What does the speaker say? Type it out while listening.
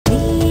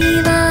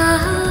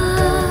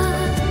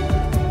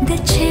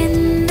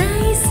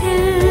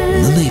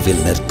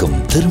விரைவில் நிற்கும்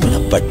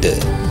திருமணப்பட்டு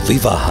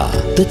விவாஹா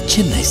தி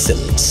சென்னை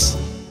சில்க்ஸ்.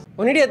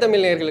 ஒன்னிடியா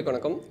தமிழ் நேயர்களுக்கு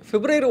வணக்கம்.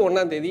 பிப்ரவரி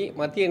 1ஆம் தேதி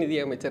மத்திய நிதி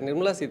அமைச்சர்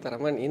நிர்மலா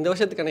சீதாராமன் இந்த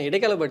வருஷத்துக்கான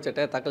இடைக்கால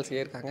பட்ஜெட்டை தாக்கல்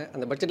செய்யிருக்காங்க.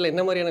 அந்த பட்ஜெட்டில்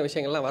என்ன மாதிரியான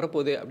விஷயங்கள்லாம்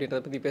வரப்போகுது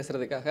அப்படின்றத பற்றி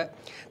பேசுறதுக்காக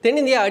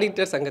தென்னிந்திய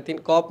ஆடிட்டர்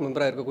சங்கத்தின் காப்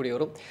மெம்பராக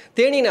இருக்கக்கூடியவரும்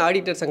தேனியின்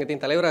ஆடிட்டர்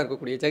சங்கத்தின் தலைவராக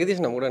இருக்கக்கூடிய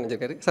ஜெகதீஷ் நம்ம கூட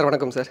நினைச்சிருக்காரு. சார்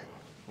வணக்கம் சார்.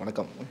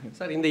 வணக்கம்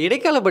சார். இந்த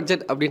இடைக்கால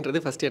பட்ஜெட் அப்படின்றது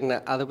ஃபஸ்ட் என்ன,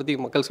 அதை பற்றி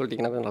மக்கள்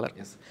சொல்லிட்டீங்கன்னா நல்லா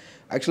இருக்கும்.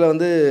 ஆக்சுவலாக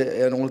வந்து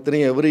உங்களுக்கு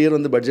தெரியும், எவ்ரி இயர்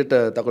வந்து பட்ஜெட்டை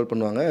தாக்கல்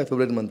பண்ணுவாங்க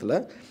பிப்ரவரி மந்தில்,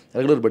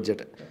 ரெகுலர்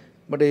பட்ஜெட்.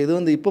 பட் இது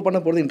வந்து இப்போ பண்ண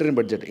போகிறது இன்டர்ன்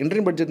பட்ஜெட்.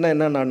 இன்டர்ன் பட்ஜெட்னா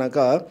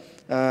என்னன்னாக்கா,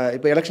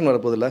 இப்போ எலெக்ஷன்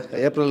வரப்போதில்ல,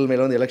 ஏப்ரல்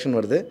மேலே வந்து எலெக்ஷன்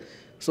வருது.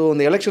 ஸோ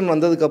இந்த எலெக்ஷன்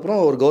வந்ததுக்கப்புறம்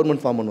ஒரு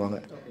கவர்மெண்ட் ஃபார்ம் பண்ணுவாங்க.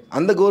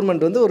 அந்த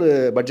கவர்மெண்ட் வந்து ஒரு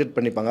பட்ஜெட்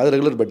பண்ணிப்பாங்க, அது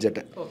ரெகுலர்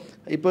பட்ஜெட்டு.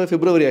 இப்போ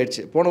பிப்ரவரி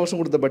ஆயிடுச்சு, போன வருஷம்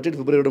கொடுத்த பட்ஜெட்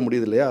பிப்ரவரியோட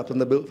முடியுது இல்லையா? அப்போ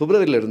இந்த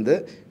பிப்ரவரியிலேருந்து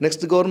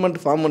நெக்ஸ்ட் கவர்மெண்ட்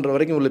ஃபார்ம் பண்ணுற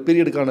வரைக்கும் உள்ள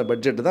பீரியடுக்கான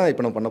பட்ஜெட் தான்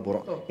இப்போ நம்ம பண்ண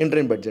போகிறோம்,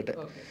 இன்டர்ன் பட்ஜெட்.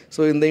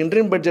 ஸோ இந்த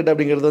இன்டர்ன் பட்ஜெட்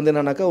அப்படிங்கிறது வந்து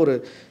என்னன்னாக்கா, ஒரு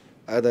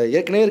அதை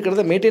ஏற்கனவே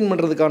இருக்கிறத மெயின்டைன்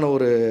பண்ணுறதுக்கான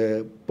ஒரு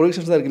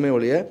ப்ரொவிஷன்ஸ் தான் இருக்குமே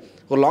ஒழிய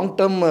ஒரு லாங்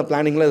டேர்ம்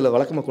பிளானிங்கில் இதில்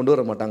வழக்கமாக கொண்டு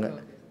வர மாட்டாங்க.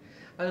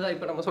 அதுதான்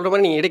இப்போ நம்ம சொல்கிற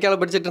மாதிரி நீங்கள் இடைக்கால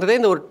பட்ஜெட்ன்றதே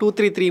இந்த ஒரு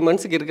 2-3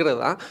 மந்த்ஸுக்கு இருக்கிறது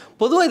தான்.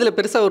 பொதுவாக இதில்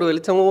பெருசாக ஒரு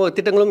வெளிச்சமோ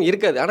திட்டங்களும்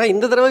இருக்காது. ஆனால்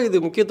இந்த தடவை இது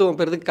முக்கியத்துவம்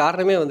பெறதுக்கு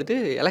காரணமே வந்துட்டு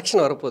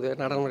எலெக்ஷன் வரப்போகுது,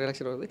 நாடாளுமன்ற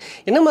எலெக்ஷன் வருது.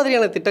 என்ன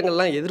மாதிரியான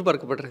திட்டங்கள்லாம்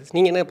எதிர்பார்க்கப்படுறது,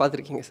 நீங்கள் என்ன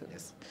பார்த்துருக்கீங்க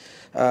சார்?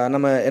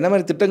 நம்ம என்ன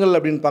மாதிரி திட்டங்கள்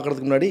அப்படின்னு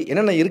பார்க்குறதுக்கு முன்னாடி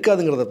என்னென்ன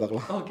இருக்காதுங்கிறத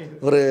பார்க்கலாம்.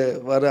 ஒரு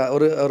ஒரு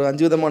ஒரு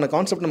 5 விதமான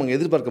கான்செப்ட் நமக்கு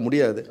எதிர்பார்க்க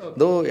முடியாது,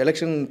 தோ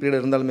எலெக்ஷன்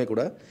பீரியட் இருந்தாலுமே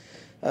கூட.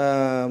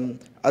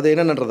 அது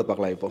என்னென்னன்றதை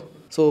பார்க்கலாம் இப்போது.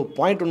 ஸோ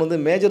பாயிண்ட் ஒன்று வந்து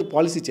மேஜர்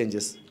பாலிசி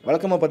சேஞ்சஸ்.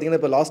 வழக்கமாக பார்த்திங்கன்னா,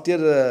 இப்போ லாஸ்ட்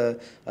இயர்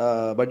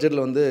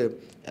பட்ஜெட்டில் வந்து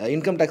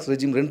இன்கம் டேக்ஸ்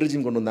ரெஜிம் 2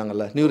 ரெஜிம் கொண்டு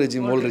வந்தாங்கல்ல, new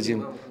regime old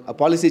regime,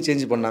 policy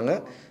change பண்ணாங்க.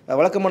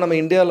 வழக்கமாக நம்ம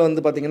இந்தியாவில்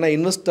வந்து பார்த்திங்கன்னா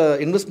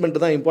இன்வெஸ்ட்மெண்ட்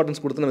தான்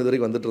இம்பார்ட்டன்ஸ் கொடுத்து நம்ம இது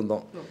வரைக்கும் வந்துட்டு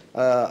இருந்தோம்.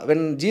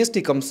 When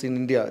GST comes in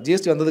India,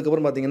 GST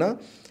வந்ததுக்கப்புறம் பார்த்திங்கன்னா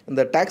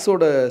இந்த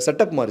டேக்ஸோட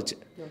செட்டப் மாறிச்சு.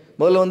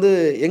 முதல்ல வந்து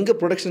எங்கே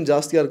ப்ரொடக்ஷன்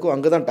ஜாஸ்தியாக இருக்கோ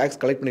அங்கே தான்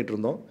டேக்ஸ் கலெக்ட் பண்ணிகிட்டு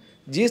இருந்தோம்.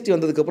 ஜிஎஸ்டி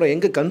வந்ததுக்கப்புறம்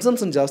எங்கே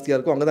கன்சம்ஷன் ஜாஸ்தியாக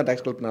இருக்கோ அங்கே தான்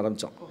டேக்ஸ் கலெக்ட் பண்ண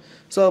ஆரம்பித்தோம்.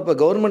 ஸோ அப்போ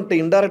கவர்மெண்ட்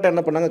இன்டெரக்டாக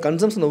என்ன பண்ணாங்க,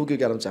 கன்சம்ஷனை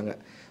ஊக்குவிக்க ஆரம்பித்தாங்க.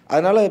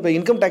 அதனால் இப்போ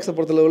இன்கம் டேக்ஸை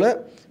பொறுத்தளவில்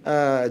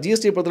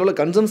ஜிஎஸ்டியை பொறுத்தளவில்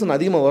கன்சம்ஷன்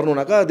அதிகமாக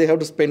வரணுனாக்கா they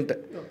have to spend,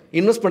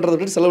 invest பண்ணுறதை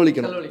விட்டு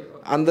செலவழிக்கணும்,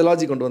 அந்த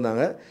லாஜிக் கொண்டு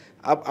வந்தாங்க.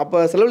 அப்போ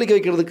செலவழிக்க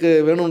வைக்கிறதுக்கு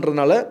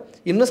வேணுன்றதுனால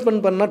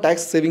இன்வெஸ்ட்மெண்ட் பண்ணால்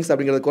டேக்ஸ் சேவிங்ஸ்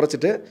அப்படிங்கிறத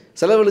குறைச்சிட்டு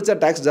செலவழிச்சா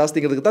டேக்ஸ்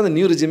ஜாஸ்திங்கிறதுக்கு தான் அந்த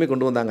நியூ ரெஜிமே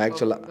கொண்டு வந்தாங்க.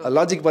 ஆக்சுவலாக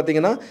லாஜிக்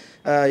பார்த்தீங்கன்னா,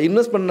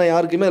 இன்வெஸ்ட் பண்ண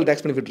யாருக்குமே அதில்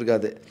டேக்ஸ் பெனிஃபிட்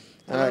இருக்காது,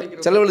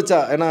 செலவழிச்சா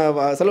ஏன்னா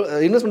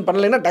இன்வெஸ்ட்மெண்ட்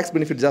பண்ணலைன்னா டேக்ஸ்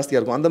பெனிஃபிட் ஜாஸ்தியாக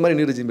இருக்கும். அந்த மாதிரி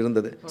நியூ ரெஜிம்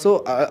இருந்தது. So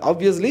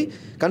obviously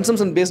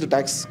consumption based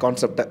tax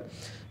கான்செப்டை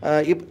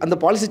அந்த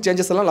பாலிசி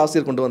சேஞ்சஸ் எல்லாம் லாஸ்ட்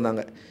இயர் கொண்டு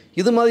வந்தாங்க.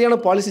 இது மாதிரியான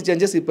பாலிசி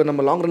சேஞ்சஸ் இப்போ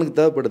நம்ம லாங் ரனுக்கு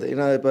தேவைப்படுது.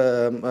 ஏன்னா இப்போ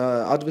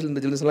ஆர்டிஃபிஷியல்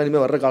இன்டெலிஜென்ஸ்லாம்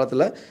இனிமேல் வர்ற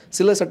காலத்தில்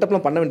சில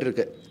செட்டப்லாம் பண்ண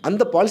வேண்டியிருக்கு.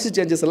 அந்த பாலிசி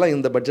சேஞ்சஸ் எல்லாம்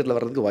இந்த பட்ஜெட்டில்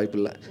வர்றதுக்கு வாய்ப்பு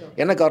இல்லை.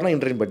 என்ன காரணம்,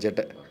 இன்டர்ன்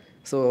பட்ஜெட்டு.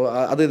 ஸோ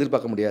அதை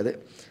எதிர்பார்க்க முடியாது.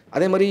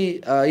 அதே மாதிரி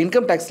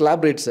இன்கம் டேக்ஸ்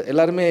ஸ்லாப் ரேட்ஸ்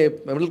எல்லாருமே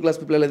middle class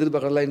people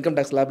எதிர்பார்க்கறதுல income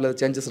tax ஸ்லாப்பில்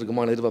changes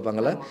இருக்குமான்னு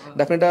எதிர்பார்ப்பாங்கல்ல.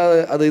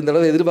 டெஃபினட்டாக அது இந்த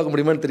அளவு எதிர்பார்க்க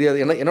முடியுமான்னு தெரியாது.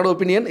 என்னோட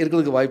ஒப்பீனியன்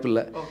இருக்கிறதுக்கு வாய்ப்பு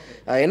இல்லை.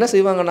 என்ன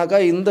செய்வாங்கன்னாக்கா,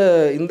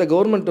 இந்த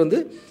கவர்மெண்ட் வந்து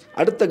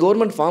அடுத்த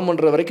கவர்மெண்ட் ஃபார்ம்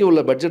பண்ணுற வரைக்கும்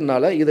உள்ள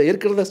பட்ஜெட்னால இதை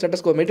இருக்கிறத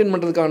ஸ்டேட்டஸ்கோ மெயின்டைன்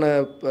பண்ணுறதுக்கான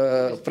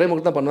ஃப்ரேம்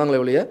ஒர்க் தான் பண்ணுவாங்களே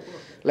ஒழிய,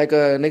 like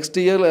next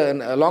year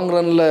long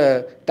Ranil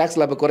tax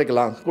லாபை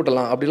குறைக்கலாம்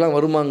கூட்டலாம் அப்படிலாம்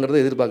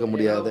வருமாங்கிறத எதிர்பார்க்க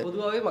முடியாது.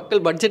 பொதுவாகவே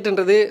மக்கள்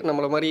பட்ஜெட்ன்றது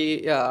நம்மள மாதிரி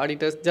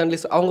ஆடிட்டர்ஸ்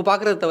ஜேர்னலிஸ்ட் அவங்க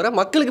பார்க்குறத தவிர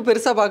மக்களுக்கு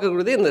பெருசாக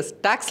பார்க்கக்கூடியது இந்த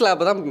டேக்ஸ்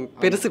லாபை தான்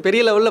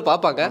பெரிய லெவலில்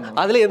பார்ப்பாங்க.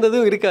 அதில் எந்த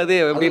இதுவும் இருக்காது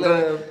அப்படின்ற,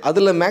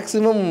 அதில்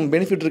மேக்ஸிமம்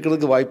பெனிஃபிட்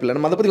இருக்கிறதுக்கு வாய்ப்பு இல்லை.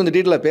 நம்ம அதை பற்றி கொஞ்சம்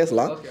டீட்டெயிலாக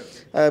பேசலாம்.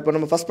 இப்போ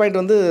நம்ம ஃபஸ்ட் பாயிண்ட்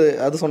வந்து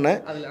அது சொன்னேன்.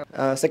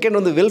 செகண்ட்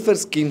வந்து வெல்ஃபேர்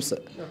ஸ்கீம்ஸ்.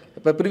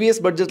 இப்போ ப்ரீவியஸ்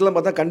பட்ஜெட்லாம்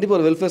பார்த்தா கண்டிப்பாக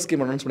ஒரு வெல்ஃபேர்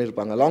ஸ்கீம் அனௌன்ஸ்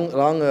பண்ணியிருப்பாங்க,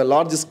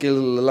 லார்ஜ்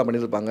ஸ்கேல்லாம்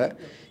பண்ணியிருப்பாங்க.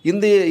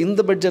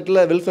 இந்த பட்ஜெட்டில்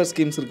வெல்ஃபேர்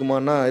ஸ்கீம்ஸ்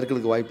இருக்குமானா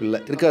இருக்கிறதுக்கு வாய்ப்பு இல்லை,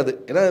 இருக்காது.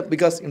 ஏன்னா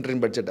பிகாஸ்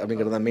இன்டர்ன் பட்ஜெட்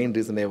அப்படிங்கிறது தான் மெயின்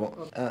ரீசனேவும்.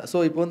 ஸோ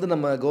இப்போ வந்து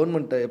நம்ம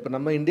கவர்மெண்ட், இப்போ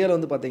நம்ம இந்தியாவில்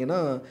வந்து பார்த்தீங்கன்னா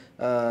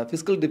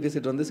ஃபிஸ்கல்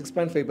டெபிசிட் வந்து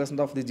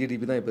 6.5% ஆஃப் தி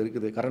ஜிடிபி தான் இப்போ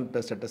இருக்குது கரண்ட்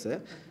ஸ்டேட்டஸு.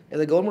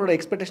 இது கவர்மெண்டோட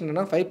எக்ஸ்பெக்டேஷன்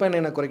என்ன,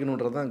 5.9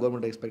 குறைக்கணுன்றது தான்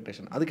கவர்மெண்ட்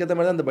எக்ஸ்பெக்டேஷன். அதுக்கேற்ற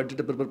மாதிரி தான் அந்த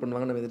பட்ஜெட்டை ப்ரிப்பேர்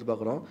பண்ணுவாங்கன்னு நம்ம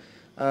எதிர்பார்க்குறோம்.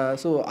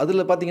 ஸோ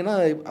அதில் பார்த்தீங்கன்னா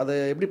அதை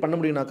எப்படி பண்ண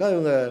முடியும்னாக்கா,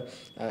 இவங்க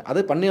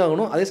அதை பண்ணி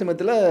ஆகணும், அதே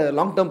சமயத்தில்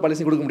லாங் டேர்ம்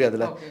பாலிசி கொடுக்க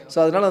முடியாதுல்ல. ஸோ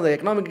அதனால் அந்த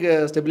எக்கனாமிக்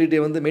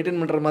ஸ்டெபிலிட்டியை வந்து மெயின்டைன்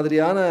பண்ணுற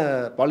மாதிரியான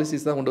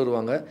பாலிசிஸ் தான் கொண்டு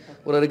வருவாங்க.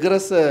 ஒரு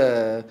ரிகரஸ்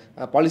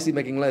பாலிசி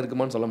மேக்கிங்லாம்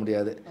இருக்குமான்னு சொல்ல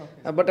முடியாது.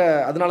 பட்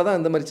அதனால தான்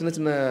இந்த மாதிரி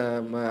சின்ன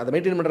அதை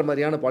மெயின்டைன் பண்ணுற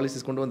மாதிரியான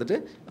பாலிசிஸ் கொண்டு வந்துட்டு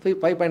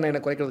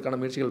 5.9 குறைக்கிறதுக்கான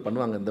முயற்சிகள்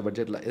பண்ணுவாங்க இந்த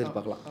பட்ஜெட்டில்,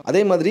 எதிர்பார்க்கலாம்.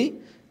 அதே மாதிரி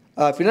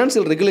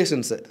ஃபினான்ஷியல்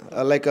ரெகுலேஷன்ஸு,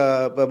 லைக்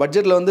இப்போ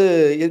பட்ஜெட்டில் வந்து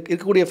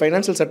இருக்கக்கூடிய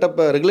ஃபைனான்ஷியல்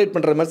செட்டப்பை ரெகுலேட்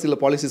பண்ணுற மாதிரி சில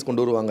பாலிசிஸ்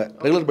கொண்டு வருவாங்க,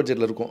 ரெகுலர்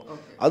பட்ஜெட்டில் இருக்கும்.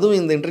 அதுவும்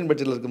இந்த இன்டர்ன்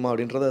பட்ஜெட்டில் இருக்குமா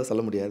அப்படின்றத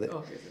சொல்ல முடியாது.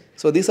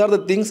 So these are the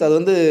things. அது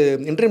வந்து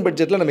இன்டர்ன்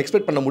பட்ஜெட்டில் நம்ம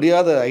எக்ஸ்பெக்ட் பண்ண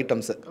முடியாத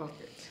ஐட்டம்ஸு.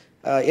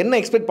 என்ன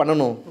எக்ஸ்பெக்ட்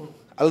பண்ணணும்,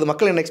 அல்லது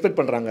மக்கள் என்ன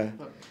எக்ஸ்பெக்ட் பண்ணுறாங்க?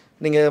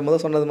 நீங்கள்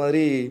முதல் சொன்னது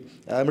மாதிரி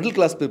middle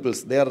class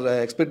peoples they are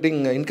expecting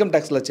income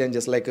டேக்ஸில்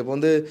changes. Like இப்போ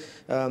வந்து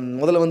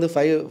முதல்ல வந்து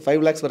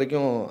 5 lakhs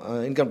வரைக்கும்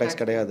இன்கம் டேக்ஸ்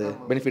கிடையாது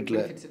பெனிஃபிட்டில்.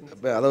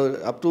 அதாவது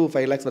அப் டு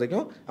 5 lakhs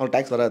வரைக்கும் அவங்க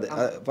டேக்ஸ் வராது.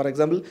 ஃபார்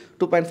எக்ஸாம்பிள்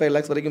 2.5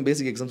 lakhs வரைக்கும்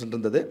பேசிக் எக்ஸம்ஷன்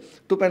இருந்தது.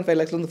 2.5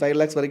 lakhsலேருந்து 5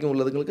 lakhs வரைக்கும்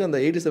உள்ளதுங்களுக்கு அந்த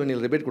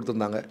 87 ரிபேட்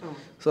கொடுத்துருந்தாங்க.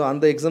 ஸோ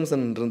அந்த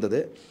எக்ஸம்ஷன்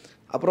இருந்தது.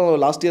 அப்புறம்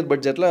லாஸ்ட் இயர்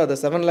பட்ஜெட்டில் அதை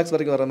 7 lakhs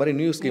வரைக்கும் வர மாதிரி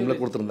நியூ ஸ்கீமில்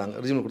கொடுத்துருந்தாங்க,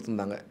 ரிஜிமில்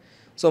கொடுத்துருந்தாங்க.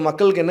 ஸோ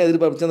மக்களுக்கு என்ன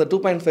எதிர்பார்ப்பு அந்த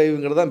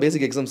 2.5ங்கிறது தான்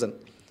பேசிக் எக்ஸம்ஷன்.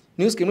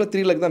 நியூ ஸ்கீமில்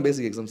 3 lakh தான்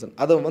பேசிக் எக்ஸம்ஷன்.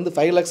 அதை வந்து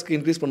 5 lakhsக்கு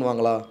இன்க்ரீஸ்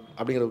பண்ணுவாங்களா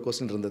அப்படிங்கிற ஒரு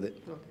கொஸ்டின் இருந்தது.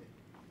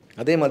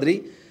 அதே மாதிரி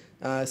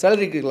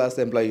சேலரி கிளாஸ்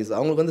எம்ப்ளாயீஸ்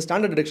அவங்களுக்கு வந்து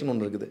ஸ்டாண்டர்ட் டிடக்ஷன்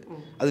ஒன்று இருக்குது.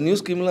 அது நியூ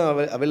ஸ்கீமில்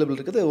அவைலபிள்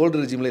இருக்குது,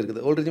 ஓல்டு ரெஜிம்லேயும்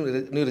இருக்குது. ஓல்டு ரெஜிம்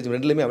நியூ ரெஜிம்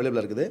ரெண்டுலேயுமே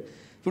அவைலபிளாக இருக்குது.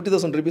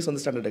 50,000 rupees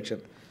வந்து ஸ்டாண்டர்ட்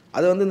டிடக்ஷன்.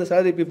 அதை வந்து இந்த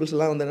சேலரி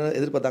பீப்புள்ஸ்லாம் வந்து என்ன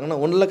எதிர்பார்த்தாங்கன்னா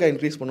 1 lakh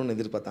இன்க்ரீஸ் பண்ணணும்னு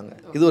எதிர்பார்த்தாங்க.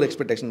 இது ஒரு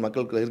எக்ஸ்பெக்டேஷன்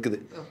மக்களுக்கு இருக்குது.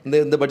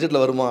 இந்த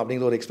பட்ஜெட்டில் வருமா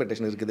அப்படிங்கிற ஒரு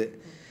எக்ஸ்பெக்டேஷன் இருக்குது.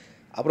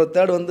 அப்புறம்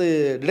தேர்ட் வந்து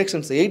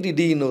டிடக்ஷன்ஸ்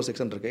 80Dன்னு ஒரு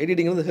செக்ஷன் இருக்குது.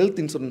 80Dங்கிறது ஹெல்த்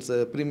இன்சூரன்ஸ்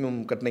ப்ரீமியம்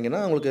கட்டினீங்கன்னா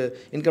உங்களுக்கு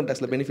இன்கம்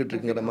டேக்ஸில் பெனிஃபிட்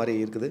இருக்குங்கிற மாதிரி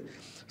இருக்குது.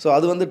 ஸோ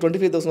அது வந்து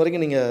 25,000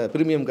 வரைக்கும் நீங்கள்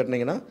ப்ரீமியம்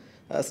கட்டினீங்கன்னா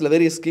சில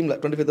வேரியஸ் ஸ்கீமில்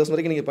 25,000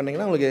 வரைக்கும் நீங்கள்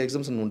பண்ணிங்கன்னா உங்களுக்கு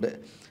எக்ஸம்ஷன் உண்டு.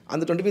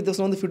 அந்த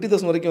 25,000 வந்து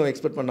 50,000 வரைக்கும்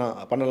எக்ஸ்பெக்ட்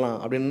பண்ணலாம்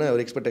அப்படின்னு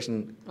ஒரு எக்ஸ்பெக்டேஷன்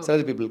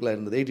சேலரி பீப்புளுக்குலாம்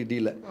இருந்தது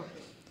 80Dயில்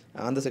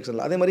அந்த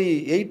செக்ஷனில். அதே மாதிரி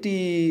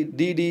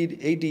 80DD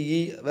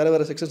 80E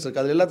வேறு செக்ஷன்ஸ்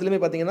இருக்குது. அது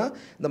எல்லாத்துலேயுமே பார்த்தீங்கன்னா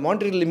இந்த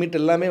மானிட்டரி லிமிட்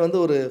எல்லாமே வந்து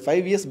ஒரு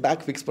 5 years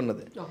பேக் ஃபிக்ஸ்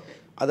பண்ணது.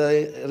 அதை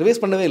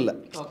ரிவைஸ் பண்ணவே இல்லை.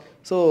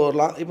 ஸோ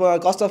இப்போ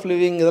காஸ்ட் ஆஃப்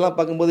லிவிங் இதெல்லாம்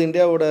பார்க்கும்போது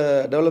இந்தியாவோட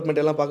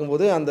டெவலப்மெண்ட் எல்லாம்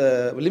பார்க்கும்போது அந்த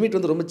லிமிட்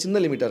வந்து ரொம்ப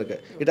சின்ன லிமிட்டாக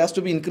இருக்குது. It has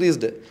to be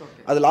increased.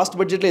 அது லாஸ்ட்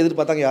பட்ஜெட்டில்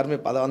எதிர்பார்த்தாங்க,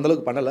 யாருமே அதை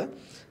அந்தளவுக்கு பண்ணலை.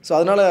 ஸோ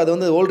அதனால் அது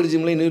வந்து ஓல்டு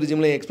ரெஜிம்லேயும் நியூ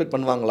ரெஜிம்லேயும் எக்ஸ்பெக்ட்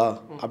பண்ணுவாங்களா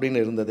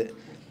அப்படின்னு இருந்தது.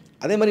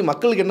 அதே மாதிரி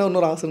மக்களுக்கு என்ன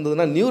இன்னொரு ஆசை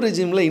இருந்ததுன்னா நியூ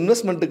ரெஜிமில்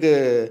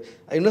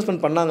இன்வெஸ்ட்மெண்ட்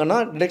பண்ணாங்கன்னா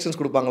டிடக்ஷன்ஸ்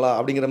கொடுப்பாங்களா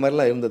அப்படிங்கிற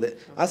மாதிரிலாம் இருந்தது.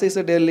 As I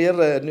said earlier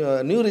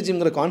new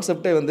ரெஜிம்ங்கிற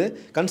கான்செப்டே வந்து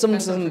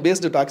கன்சம்ஷன்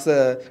பேஸ்டு டாக்ஸை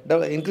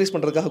இன்க்ரீஸ்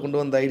பண்ணுறதுக்காக கொண்டு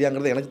வந்த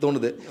ஐடியாங்கிறது எனக்கு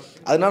தோணுது.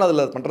 அதனால்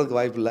அதில் பண்ணுறதுக்கு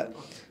வாய்ப்பு இல்லை.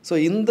 ஸோ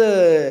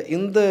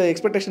இந்த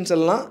எக்ஸ்பெக்டேஷன்ஸ்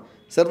எல்லாம்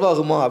சர்வ்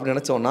ஆகுமா அப்படின்னு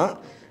நினச்சோன்னா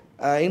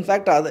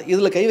இன்ஃபேக்ட் அதை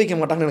இதில் கை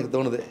வைக்க மாட்டாங்கன்னு எனக்கு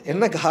தோணுது.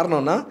 என்ன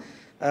காரணம்னா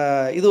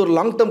இது ஒரு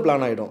லாங் டேர்ம்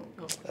பிளான் ஆகிடும்,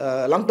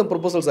 லாங் டேர்ம்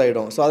ப்ரொபோசல்ஸ்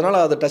ஆகிடும். ஸோ அதனால்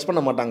அதை டச்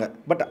பண்ண மாட்டாங்க.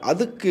 பட்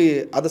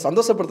அதை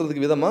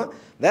சந்தோஷப்படுத்துறதுக்கு விதமாக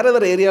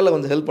வேறு ஏரியாவில்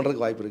வந்து ஹெல்ப்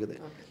பண்ணுறதுக்கு வாய்ப்பு இருக்குது.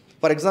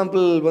 ஃபார்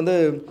எக்ஸாம்பிள் வந்து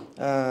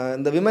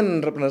இந்த விமன்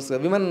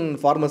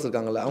ஃபார்மர்ஸ்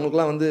இருக்காங்கல்ல,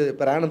 அவங்களுக்குலாம் வந்து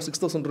இப்போ ரேண்டம்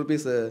 6,000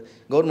 rupees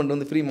கவர்மெண்ட்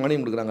வந்து ஃப்ரீ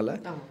மானியம் கொடுக்குறாங்கல்ல,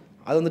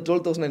 அது வந்து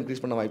 12,000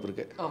 இன்க்ரீஸ் பண்ண வாய்ப்பு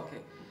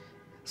இருக்குது.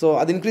 ஸோ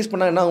அது இன்க்ரீஸ்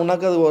பண்ணால் என்ன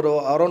உன்னாக்கு அது ஒரு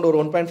அரௌண்ட் ஒரு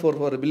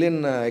 1.44 billion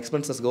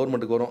எக்ஸ்பென்சஸ்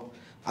கவர்மெண்ட்டுக்கு வரும்.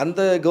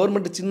 அந்த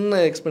கவர்மெண்ட்டு சின்ன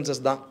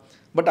எக்ஸ்பென்சஸ் தான்,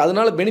 பட்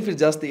அதனால பெனிஃபிட்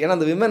ஜாஸ்தி. ஏன்னா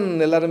அந்த விமன்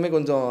எல்லாருமே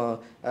கொஞ்சம்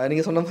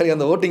நீங்கள் சொன்ன மாதிரி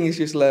அந்த ஓட்டிங்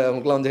இஷ்யூஸில்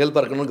அவங்களுக்குலாம் கொஞ்சம்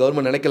ஹெல்ப்பாக இருக்கணும்னு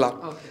கவர்மெண்ட் நினைக்கலாம்.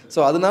 ஸோ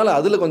அதனால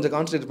அதில் கொஞ்சம்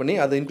கான்சன்ட்ரேட் பண்ணி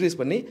அதை இன்க்ரீஸ்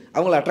பண்ணி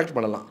அவங்கள அட்ராக்ட்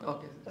பண்ணலாம்.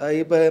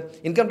 இப்போ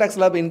இன்கம் டேக்ஸ்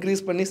ஸ்லாப்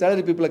இன்க்ரீஸ் பண்ணி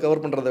சேலரி பீப்புளை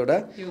கவர் பண்ணுறதை விட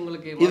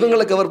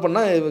இவங்களை கவர்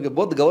பண்ணால் இவங்க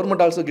both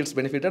government also gets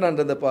benefited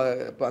and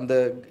அந்த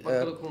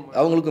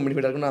அவங்களுக்கும்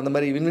பெனிஃபிட் இருக்கணும். அந்த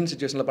மாதிரி வின்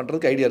சுச்சுவேஷனில்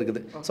பண்ணுறதுக்கு ஐடியா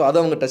இருக்குது. ஸோ அதை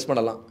அவங்க டச்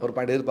பண்ணலாம், ஒரு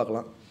பாயிண்ட்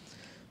எதிர்பார்க்கலாம்.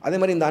 அதே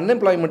மாதிரி இந்த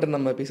அன்எம்ப்ளாய்மெண்ட்டு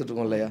நம்ம பேசிகிட்டு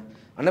இருக்கோம் இல்லையா,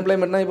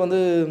 அன்எம்ப்ளாய்மெண்ட்னா இப்போ வந்து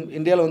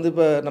இந்தியாவில் வந்து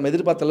இப்போ நம்ம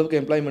எதிர்பார்த்த அளவுக்கு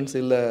எம்ப்ளாய்மெண்ட்ஸ்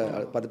இல்லை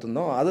பார்த்துட்டு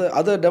இருந்தோம்.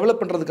 அதை டெவலப்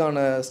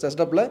பண்ணுறதுக்கான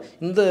ஸ்டெப்ல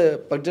இந்த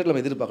பட்ஜெட்டில்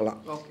நம்ம எதிர்பார்க்கலாம்.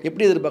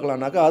 எப்படி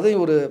எதிர்பார்க்கலாம்னாக்கா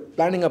அதையும் ஒரு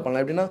பிளானிங்காக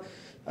பண்ணலாம். எப்படின்னா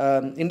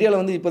இந்தியாவில்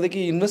வந்து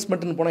இப்போதைக்கு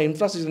இன்வெஸ்ட்மெண்ட்னு போனால்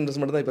இன்ஃப்ராஸ்ட்ரக்சர்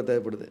இன்வெஸ்ட்மெண்ட் தான் இப்போ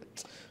தேவைப்படுது.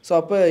 ஸோ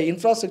அப்போ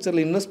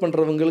இன்ஃப்ராஸ்ட்ரக்சரில் இன்வெஸ்ட்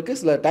பண்ணுறவங்களுக்கு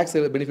சில டேக்ஸ்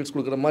பெனிஃபிட்ஸ்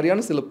கொடுக்குற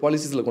மாதிரியான சில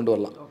பாலிசிஸில் கொண்டு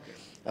வரலாம்.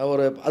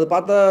 அது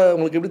பார்த்தா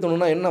உங்களுக்கு எப்படி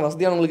தோணுன்னா என்ன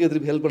வசதியானவங்களுக்கு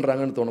திருப்பி ஹெல்ப்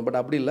பண்ணுறாங்கன்னு தோணும்.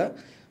 பட் அப்படி இல்லை,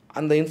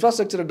 அந்த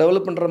இன்ஃப்ராஸ்ட்ரக்சரை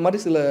டெவலப் பண்ணுற மாதிரி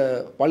சில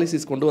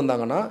பாலிசிஸ் கொண்டு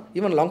வந்தாங்கன்னா,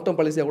 ஈவன் லாங் டேர்ம்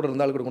பாலிசியாக கூட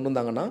இருந்தாலும் கூட கொண்டு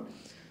வந்தாங்கன்னா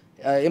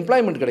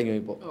எம்ப்ளாய்மெண்ட்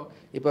கிடைக்கும்.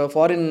 இப்போ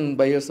ஃபாரின்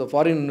பையர்ஸோ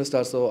ஃபாரின்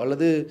இன்வெஸ்டர்ஸோ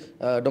அல்லது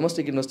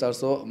டொமஸ்டிக்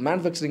இன்வெஸ்டர்ஸோ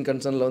மேனுஃபேக்சரிங்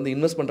கன்சர்னில் வந்து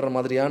இன்வெஸ்ட் பண்ணுற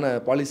மாதிரியான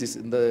பாலிசிஸ்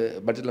இந்த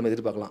பட்ஜெட்டில் நம்ம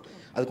எதிர்பார்க்கலாம்.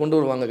 அது கொண்டு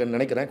வருவாங்கன்னு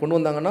நினைக்கிறேன். கொண்டு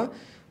வந்தாங்கன்னா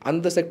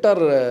அந்த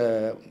செக்டார்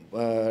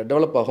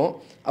டெவலப் ஆகும்.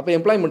 அப்போ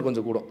எம்ப்ளாய்மெண்ட்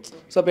கொஞ்சம் கூடும்.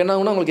 ஸோ அப்போ என்ன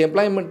ஆகுனா உங்களுக்கு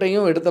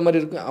எம்ப்ளாய்மெண்ட்டையும் எடுத்த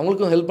மாதிரி இருக்கும்,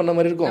 அவங்களுக்கும் ஹெல்ப் பண்ண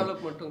மாதிரி இருக்கும்,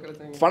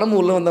 பணமும்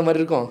உள்ளே வந்த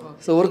மாதிரி இருக்கும்.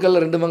 ஸோ ஒரு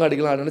கல்லில் 2 மாங்காய்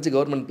அடிக்கலாம் நினச்சி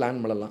கவர்மெண்ட்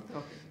பிளான் பண்ணலாம்.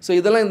 ஸோ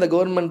இதெல்லாம் இந்த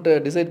கவர்மெண்ட்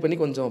டிசைட் பண்ணி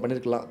கொஞ்சம்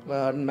பண்ணியிருக்கலாம்.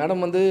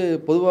 மேடம் வந்து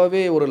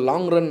பொதுவாகவே ஒரு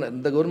லாங் ரன்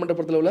இந்த கவர்மெண்ட்டை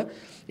பொறுத்தளவில்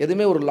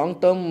எதுவுமே ஒரு லாங்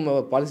டேர்ம்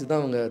பாலிசி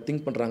தான் அவங்க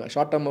திங்க் பண்ணுறாங்க.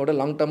 ஷார்ட் டேர்மை விட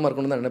லாங் டேர்மாக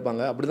இருக்கணும்னு தான்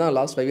நினைப்பாங்க. அப்படி தான்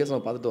லாஸ்ட் 5 years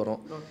நம்ம பார்த்துட்டு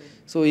வரோம்.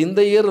 ஸோ இந்த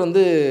இயர்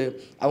வந்து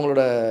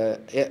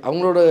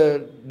அவங்களோட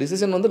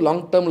டிசிஷன் வந்து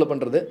லாங் டேர்மில்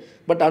பண்ணுறது.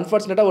 பட்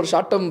அன்ஃபார்ச்சுனேட்டாக ஒரு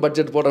ஷார்ட் டேர்ம்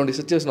பட்ஜெட் போட வேண்டிய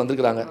சுச்சுவேஷன்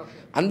வந்துருக்காங்க.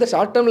 அந்த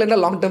ஷார்ட் டேர்மில் என்ன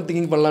லாங் டேர்ம்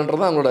திங்கிங்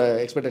பண்ணலான்றது அவங்களோட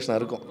எக்ஸ்பெக்டேஷனாக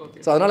இருக்கும்.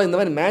 ஸோ அதனால் இந்த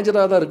மாதிரி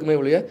மேஜராக தான் இருக்குமே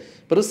ஒழிய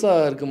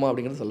பெருசாக இருக்குமா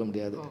அப்படிங்கிறது சொல்ல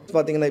முடியாது.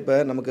 பார்த்தீங்கன்னா இப்போ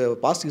நமக்கு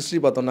பாஸ்ட்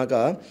ஹிஸ்ட்ரி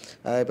பார்த்தோம்னாக்கா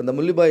இப்போ இந்த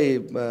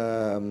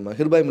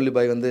ஹிர்பாய்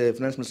முல்லிபாய் வந்து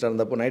ஃபினான்ஸ் மினிஸ்டர்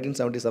இருந்தப்போ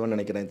 1977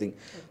 நினைக்கிறேன். ஐ திங்க்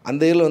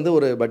அந்த இயரில் வந்து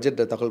ஒரு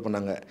பட்ஜெட் தகவல்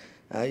பண்ணாங்க.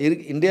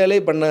 இந்தியாவிலே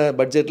பண்ண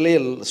பட்ஜெட்லேயே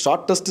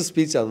ஷார்ட்டஸ்ட்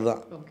ஸ்பீச்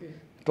அதுதான்.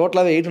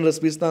 டோட்டலாகவே 800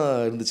 ஸ்பீச் தான்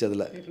இருந்துச்சு.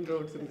 அதில்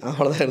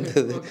அவ்வளோதான்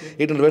இருந்தது,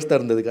 800 words தான்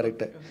இருந்தது.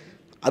 கரெக்டாக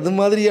அது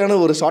மாதிரியான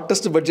ஒரு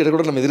ஷார்ட்டஸ்ட் பட்ஜெட்டை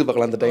கூட நம்ம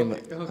எதிர்பார்க்கலாம் அந்த டைம்.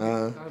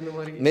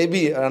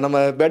 மேபி நம்ம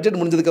பட்ஜெட்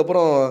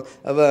முடிஞ்சதுக்கப்புறம்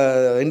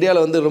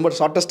இந்தியாவில் வந்து ரொம்ப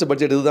ஷார்ட்டஸ்ட்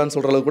பட்ஜெட் இதுதான்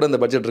சொல்கிற அளவுக்கு கூட இந்த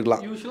பட்ஜெட்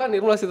இருக்கலாம். யூஸ்வலாக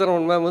நிர்மலா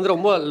சீதாராமன் மேம் வந்து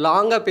ரொம்ப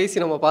லாங்காக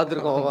பேசி நம்ம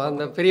பார்த்துருக்கோம்.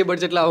 அந்த பெரிய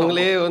பட்ஜெட்டில்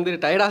அவங்களே வந்து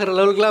டயர்டாகிற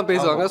லெவலுக்குலாம்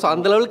பேசுவாங்க. ஸோ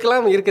அந்த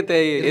லெவலுக்குலாம்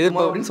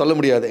எதிர்பார்ப்பு அப்படின்னு சொல்ல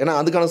முடியாது. ஏன்னா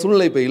அதுக்கான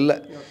சூழ்நிலை இப்போ இல்லை.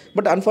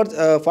 பட்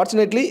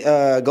ஃபார்ச்சுனேட்லி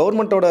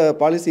கவர்மெண்ட்டோட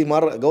பாலிசி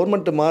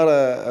கவர்மெண்ட்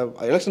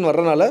எலெக்ஷன்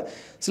வர்றதுனால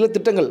சில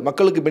திட்டங்கள்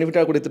மக்களுக்கு பெனிஃபிட்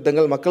ஆகக்கூடிய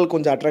திட்டங்கள், மக்கள்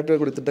கொஞ்சம் அட்ராக்டிவ்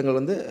ஆகக்கூடிய திட்டங்கள்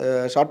வந்து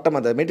ஷார்ட் டேர்ம்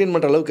அதை மெயின்டைன்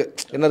பண்ணுற அளவுக்கு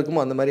என்ன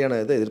இருக்குமோ அந்த மாதிரியான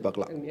இதை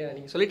எதிர்பார்க்கலாம்.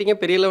 நீங்கள் சொல்லிட்டீங்க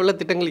பெரிய லெவலில்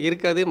திட்டங்கள்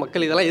இருக்காது,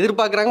 மக்கள் இதெல்லாம்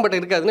எதிர்பார்க்குறாங்க, பட்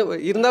இருக்காதுன்னு.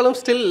 இருந்தாலும்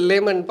ஸ்டில்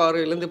லேமன்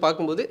பார்வையிலேருந்து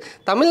பார்க்கும்போது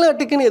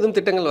தமிழ்நாட்டுக்குன்னு எதுவும்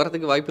திட்டங்கள்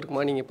வரதுக்கு வாய்ப்பு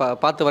இருக்குமா நீங்கள்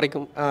பார்த்த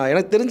வரைக்கும்?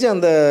 எனக்கு தெரிஞ்சு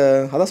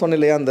அதான் சொன்னேன்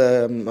இல்லையா, அந்த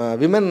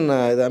விமன்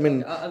இது ஐ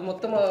மீன்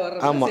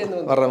மொத்தமாக ஆமாம்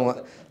வர்றவங்க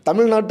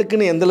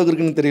தமிழ்நாட்டுக்குன்னு எந்த அளவுக்கு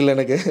இருக்குன்னு தெரியல,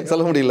 எனக்கு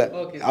சொல்ல முடியல.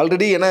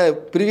 ஆல்ரெடி ஏன்னா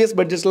ப்ரீவியஸ்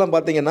பட்ஜெட்ஸ்லாம்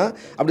பார்த்தீங்கன்னா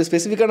அப்படி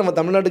ஸ்பெசிஃபிக்காக நம்ம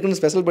தமிழ்நாட்டுக்குன்னு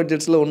ஸ்பெஷல்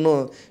பட்ஜெட்ஸில் ஒன்றும்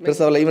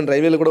பெருசாக ஈவன்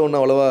ரயில்வேல கூட ஒன்றும்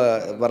அவ்வளோவா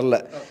வரல.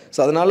 ஸோ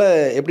அதனால்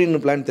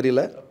எப்படின்னு பிளான்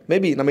தெரியல.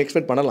 மேபி நம்ம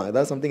எக்ஸ்பெக்ட் பண்ணலாம்,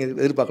 ஏதாவது சம்திங்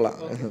எதிர்பார்க்கலாம்.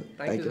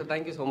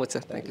 Thank you so much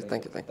sir.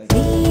 Thank you.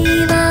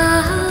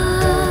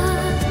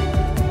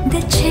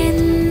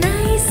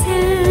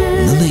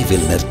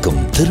 நினைவில்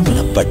நிற்கும்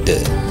திருமணப்பட்டு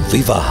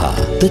விவாகா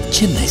தி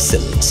சென்னை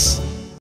சில்க்ஸ்.